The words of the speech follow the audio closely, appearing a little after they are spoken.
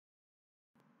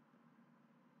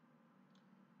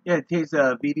Yeah, today's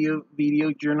a video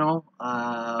journal,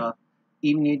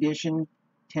 evening edition,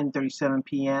 10:37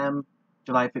 p.m.,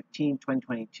 July 15th,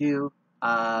 2022.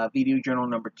 Video journal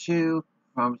number 2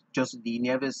 from Joseph D.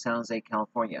 Nieves, San Jose,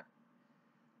 California.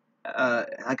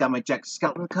 I got my Jack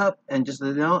Skelton cup, and just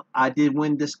to know, I did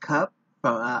win this cup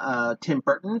from Tim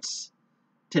Burton's.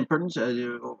 Tim Burton's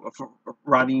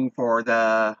writing for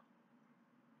the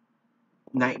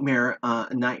Nightmare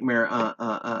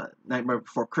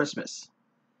Before Christmas,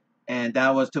 and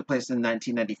that took place in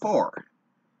 1994.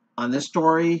 On this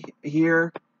story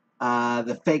here,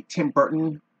 the fake Tim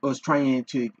Burton was trying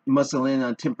to muscle in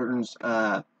on Tim Burton's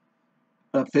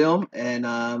film, and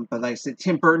but like I said,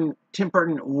 Tim Burton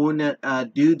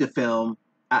wouldn't do the film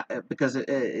because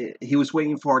he was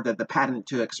waiting for the patent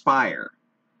to expire,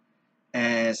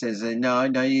 and says no,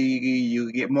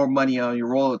 you get more money on your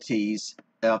royalties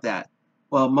of that.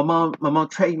 Well, my mom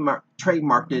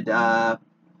trademarked it.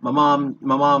 My mom.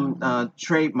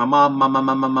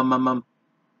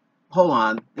 Hold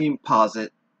on, let me pause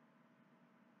it.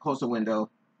 Close the window.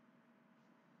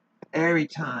 Every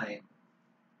time.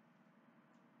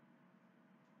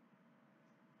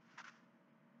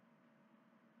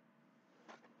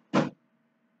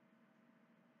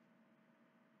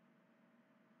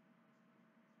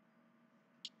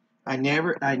 I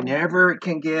never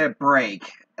can get a break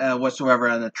whatsoever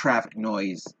on the traffic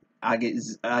noise. I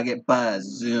get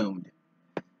buzzed, zoomed.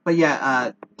 But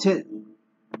yeah,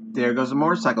 there goes the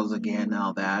motorcycles again and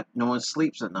all that. No one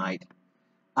sleeps at night.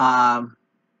 Um,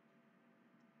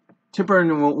 Tim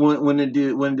Burton wouldn't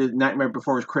do Nightmare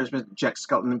Before Christmas, Jack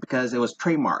Skelton, because it was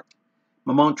trademarked.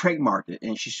 My mom trademarked it,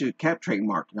 and she should have kept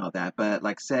trademarked and all that. But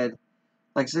like I said,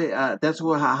 that's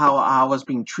how I was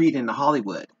being treated in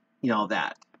Hollywood, all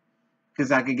that,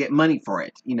 because I could get money for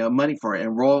it,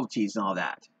 and royalties and all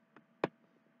that.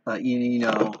 But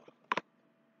I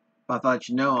thought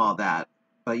all that.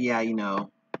 But yeah,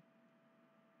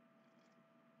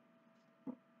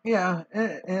 yeah,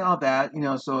 and all that,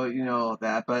 so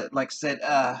that. But like I said,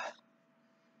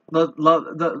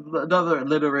 the other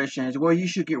alliteration is, well, you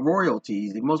should get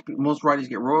royalties. Most writers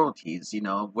get royalties,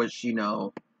 which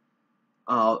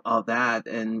all that,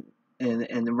 and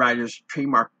the writers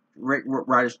trademark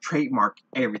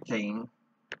everything.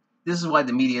 This is why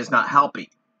the media is not helping.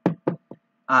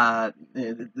 The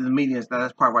media is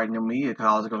that's part why the media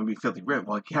college is going to be filthy rich.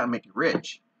 Well, you can't make you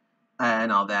rich and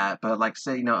all that. But like I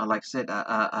said,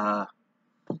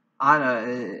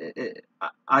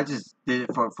 I just did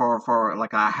it for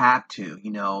like I have to,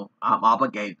 I'm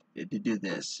obligated to do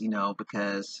this,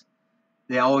 because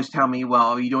they always tell me,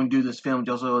 well, you don't do this film,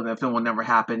 Joseph, the film will never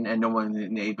happen, and no one is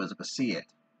able to see it.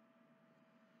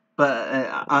 But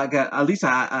I got at least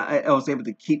I was able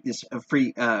to keep this a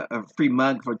free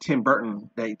mug for Tim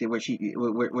Burton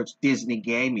which Disney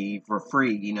gave me for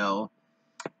free,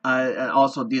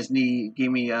 also Disney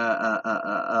gave me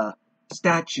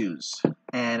statues,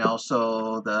 and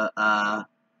also the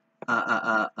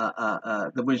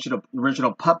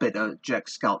original puppet of Jack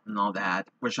Skelton and all that,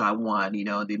 which I won.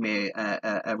 They made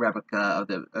a replica of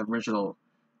the original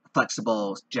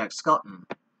flexible Jack Skelton.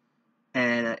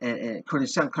 And according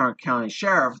to St. Clair County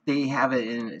Sheriff, they have it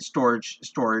in storage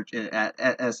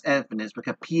as evidence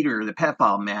because Peter, the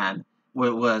pedophile man,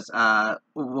 was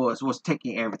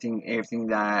taking everything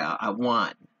that I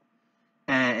won,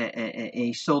 and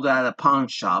he sold it at a pawn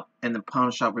shop, and the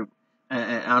pawn shop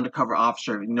an undercover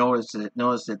officer noticed that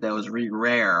was really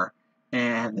rare,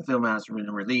 and the film has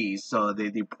been released, so they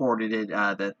reported it.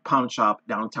 The pawn shop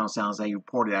downtown San Jose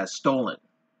reported it as stolen.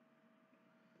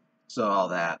 So all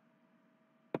that.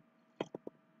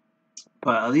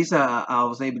 But at least I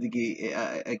was able to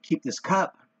keep this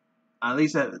cup. At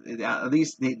least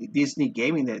Disney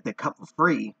gave me the cup for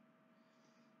free,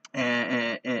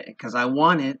 and because I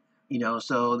won it,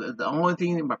 So the only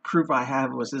thing my proof I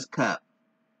have was this cup,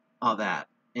 all that,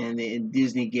 and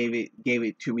Disney gave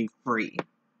it to me free.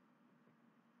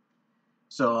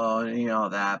 So all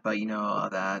that, but all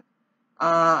that.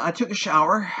 I took a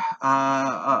shower.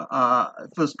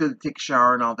 It feels good to take a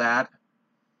shower and all that,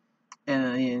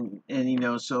 and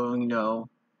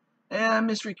and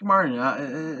Miss Ricky Martin,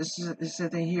 it's the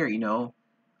thing here,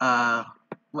 Well, I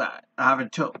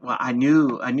haven't told. Well, I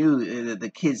knew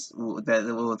the kids that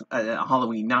was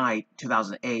Halloween night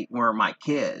 2008 weren't my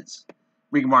kids.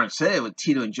 Ricky Martin said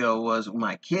Tito and Joe was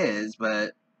my kids,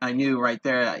 but I knew right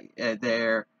there,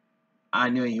 I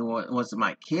knew he wasn't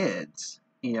my kids.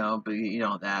 But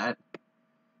that,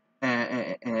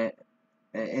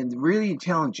 and really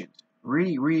intelligent,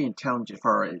 really intelligent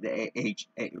for the age,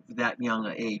 that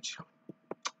young age.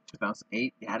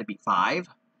 2008, it had to be 5.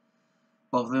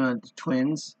 both of them are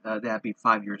twins. That'd be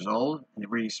 5 years old, and they're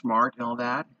really smart and all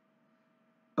that.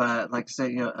 But like I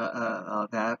said,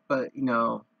 that. But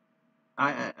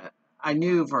I, I I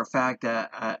knew for a fact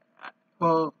that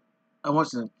well, I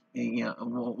wasn't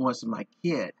wasn't my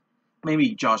kid.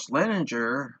 Maybe Josh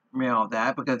Leninger, all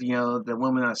that, because the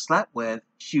woman I slept with,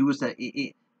 she was an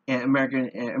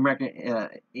American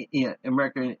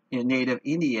Native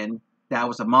Indian that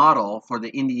was a model for the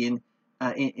Indian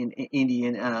community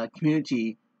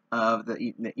of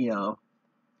the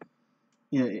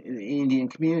Indian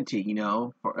community,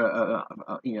 for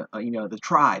the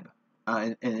tribe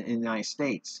in the United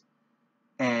States,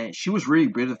 and she was really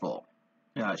beautiful.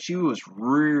 She was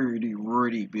really,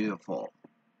 really beautiful.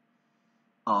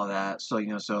 All that. So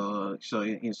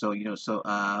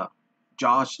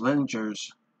Josh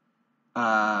Linger's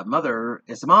mother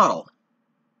is a model,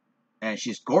 and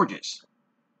she's gorgeous.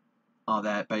 All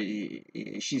that, but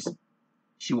she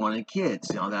wanted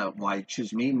kids. All that. Why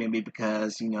choose me? Maybe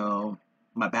because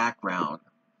my background,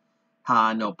 how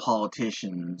I know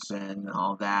politicians and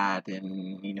all that,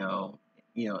 and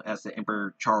as the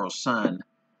Emperor Charles' son,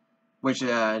 which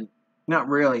not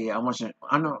really. I'm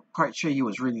not quite sure he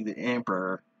was really the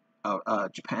emperor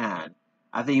of Japan.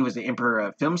 I think he was the emperor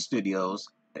of film studios,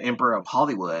 the emperor of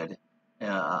Hollywood,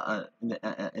 and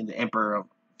the emperor of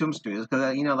film studios.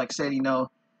 Because like I said,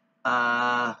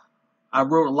 I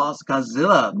wrote lots of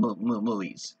Godzilla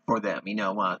movies for them.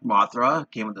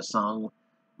 Mothra came with the song.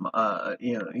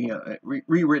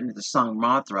 Rewritten the song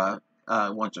Mothra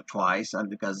once or twice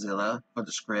under Godzilla for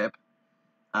the script.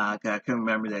 I couldn't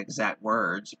remember the exact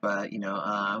words, but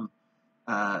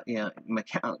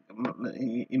mechanical,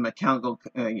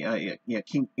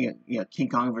 King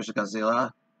Kong versus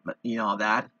Godzilla, all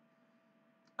that.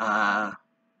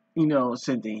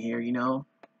 Same thing here, in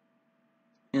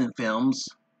films.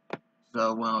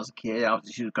 So when I was a kid, I was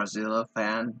a huge Godzilla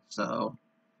fan. So,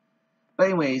 but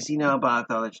anyways, but I thought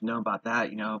I'd let you know about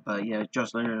that, But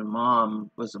Josh Leonard's mom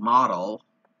was a model,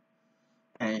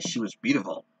 and she was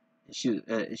beautiful. She's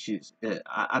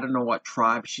I don't know what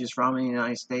tribe she's from in the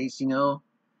United States,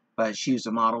 but she was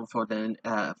a model for the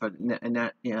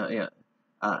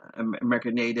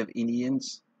American Native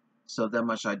Indians. So that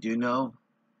much I do know.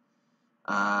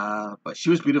 But she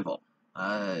was beautiful.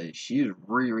 She was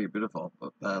really, really beautiful.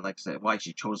 But like I said, why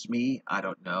she chose me, I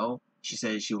don't know. She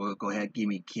said she will go ahead and give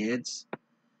me kids.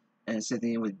 And same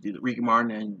thing with Ricky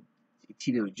Martin and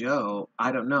Tito Joe,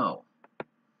 I don't know.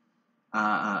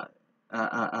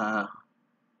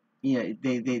 They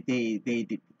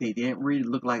didn't really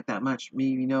look like that much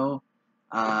me, like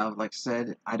I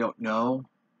said, I don't know.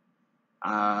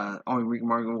 Only Ricky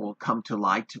Martin will come to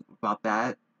light about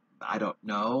that. I don't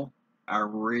know. I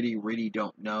really, really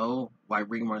don't know why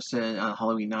Ricky Martin said on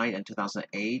Halloween night in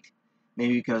 2008.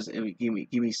 Maybe because it would give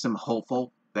me some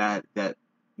hopeful that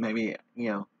maybe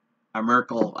a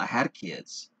miracle I had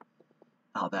kids,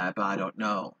 all that, but I don't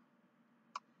know.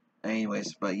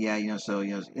 Anyways, but yeah, so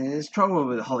it's trouble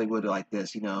with Hollywood like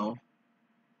this, Ricky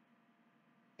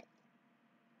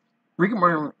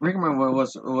Martin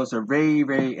was a very,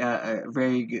 very,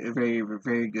 very good, very,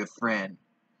 very good friend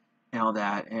and all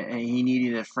that, and he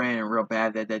needed a friend real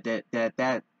bad.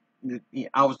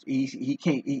 I was he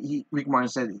came Ricky Martin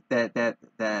said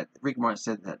that Ricky Martin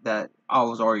said that I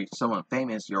was already someone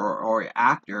famous, you're already an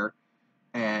actor,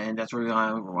 and that's where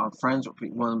I'm friends,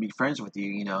 want to be friends with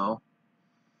you,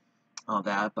 all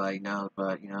that, but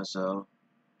so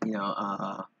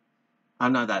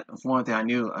I'm not that. For one thing, I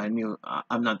knew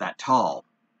I'm not that tall.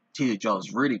 Tito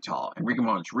Joe's really tall, and Ricky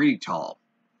Martin's really tall.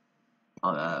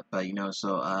 But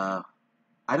so I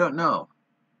don't know.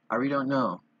 I really don't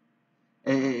know.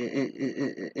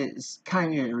 It's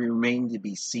kind of remained to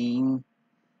be seen.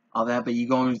 All that, but you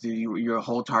going through your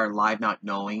whole entire life not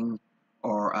knowing,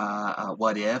 or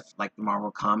what if, like the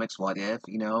Marvel comics, what if,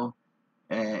 and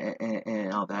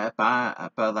all that.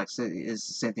 But like I said, it's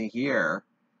the same thing here.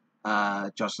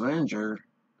 Josh Linger's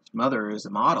mother is a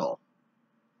model.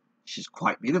 She's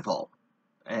quite beautiful,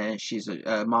 and she's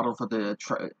a model for the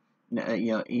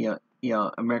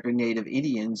American Native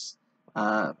Indians,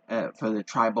 for the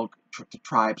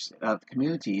tribes of the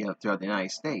community throughout the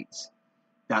United States.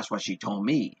 That's what she told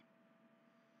me,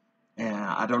 and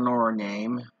I don't know her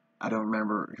name. I don't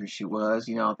remember who she was.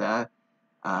 That.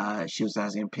 She was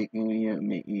asking picking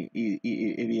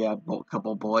if you have a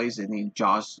couple boys, and then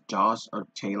Josh or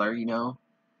Taylor, and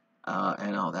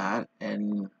all that,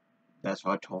 and that's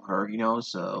what I told her,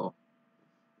 So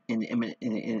in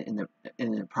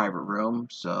the private room,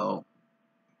 so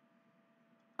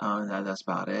that's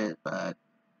about it. But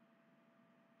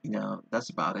that's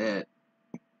about it.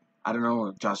 I don't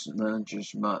know Josh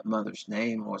Linger's mother's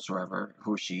name whatsoever,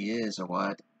 who she is or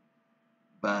what,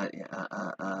 but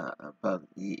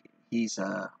he's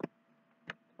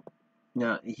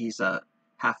he's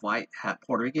half white, half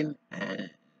Puerto Rican,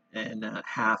 and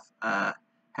half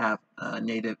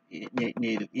native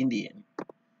Indian,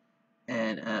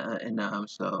 and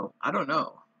so I don't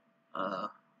know. Uh,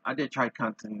 I did try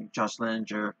contacting Josh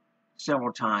Linger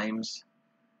several times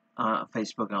on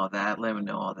Facebook and all that, let him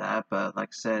know all that, but like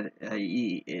I said,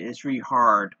 it's really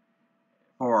hard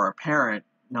for a parent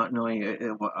not knowing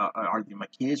are they my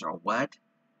kids or what,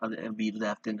 and be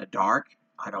left in the dark.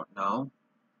 I don't know.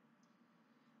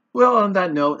 Well, on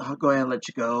that note, I'll go ahead and let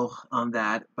you go on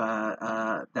that,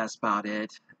 but that's about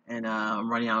it. And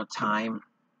I'm running out of time.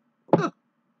 I'm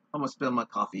gonna spill my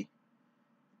coffee.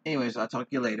 Anyways, I'll talk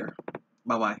to you later.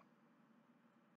 Bye bye.